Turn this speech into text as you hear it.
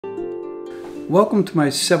Welcome to my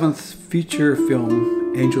 7th feature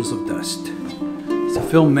film, Angels of Dust. It's a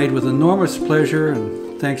film made with enormous pleasure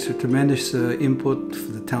and thanks to tremendous input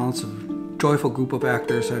from the talents of a joyful group of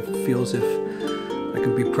actors. I feel as if I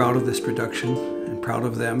can be proud of this production and proud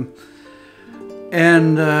of them.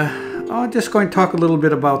 And I'm just going to talk a little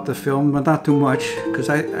bit about the film, but not too much, because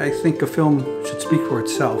I think a film should speak for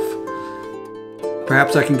itself.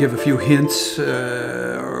 Perhaps I can give a few hints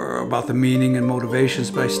about the meaning and motivations,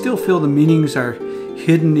 but I still feel the meanings are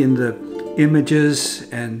hidden in the images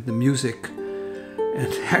and the music.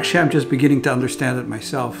 And actually, I'm just beginning to understand it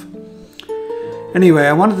myself. Anyway,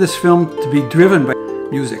 I wanted this film to be driven by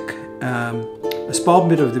music. A small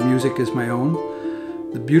bit of the music is my own.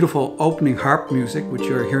 The beautiful opening harp music, which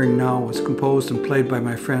you are hearing now, was composed and played by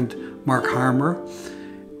my friend Mark Harmer.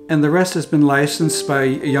 And the rest has been licensed by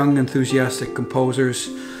young enthusiastic composers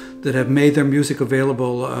that have made their music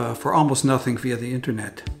available for almost nothing via the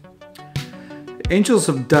internet. Angels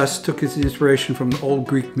of Dust took its inspiration from old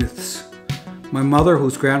Greek myths. My mother,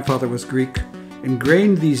 whose grandfather was Greek,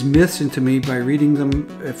 ingrained these myths into me by reading them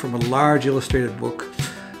from a large illustrated book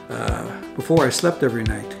before I slept every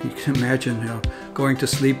night. You can imagine, you know, going to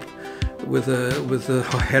sleep with the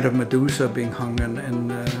head of Medusa being hung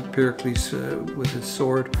and Pericles with his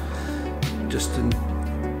sword, just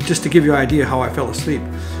to give you an idea how I fell asleep.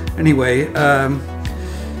 Anyway, I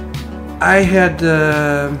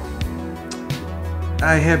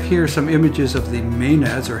have here some images of the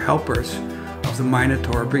Maenads, or helpers, of the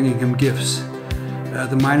Minotaur, bringing him gifts.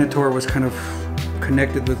 The Minotaur was kind of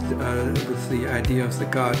connected with the idea of the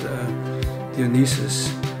god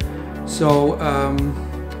Dionysus. So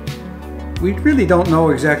we really don't know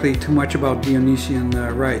exactly too much about Dionysian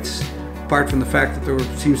rites, apart from the fact that there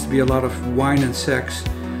seems to be a lot of wine and sex,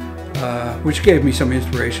 which gave me some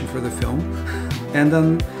inspiration for the film. And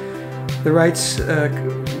then the rites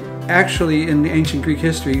actually in ancient Greek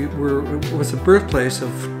history was the birthplace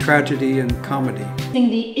of tragedy and comedy.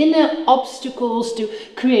 The inner obstacles to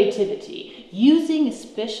creativity, using a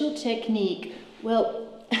special technique. Well,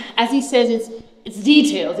 as he says, it's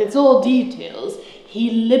details, it's all details. He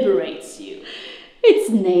liberates you. It's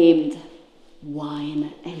named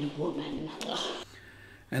Wine and Woman.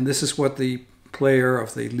 And this is what the leader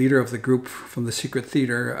of the group from the Secret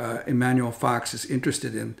Theater, Emmanuel Fox, is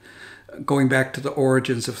interested in, going back to the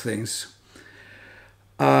origins of things.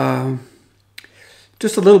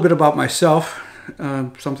 Just a little bit about myself.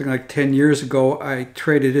 Something like 10 years ago, I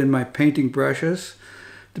traded in my painting brushes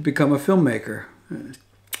to become a filmmaker.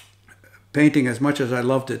 Painting, as much as I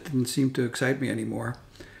loved it, didn't seem to excite me anymore.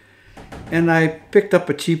 And I picked up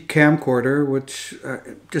a cheap camcorder, which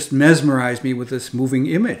just mesmerized me with this moving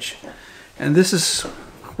image. And this is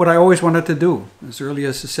what I always wanted to do, as early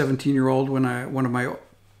as a 17-year-old, when one of my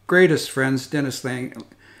greatest friends, Dennis Lang,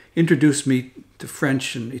 introduced me to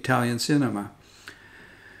French and Italian cinema.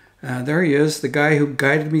 There he is, the guy who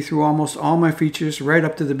guided me through almost all my features, right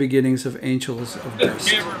up to the beginnings of Angels of Dust.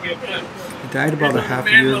 He died about a half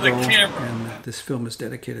a year ago, and this film is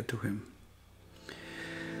dedicated to him.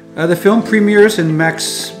 The film premieres in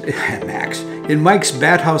Mike's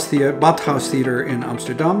Badhuistheater in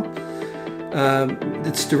Amsterdam.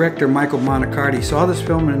 Its director, Michael Lasoff, saw this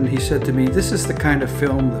film and he said to me, "This is the kind of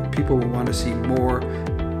film that people will want to see more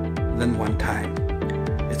than one time.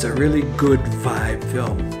 It's a really good vibe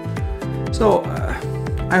film." So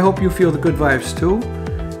I hope you feel the good vibes too.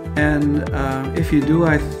 And if you do,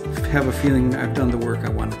 I have a feeling I've done the work I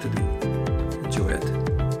wanted to do.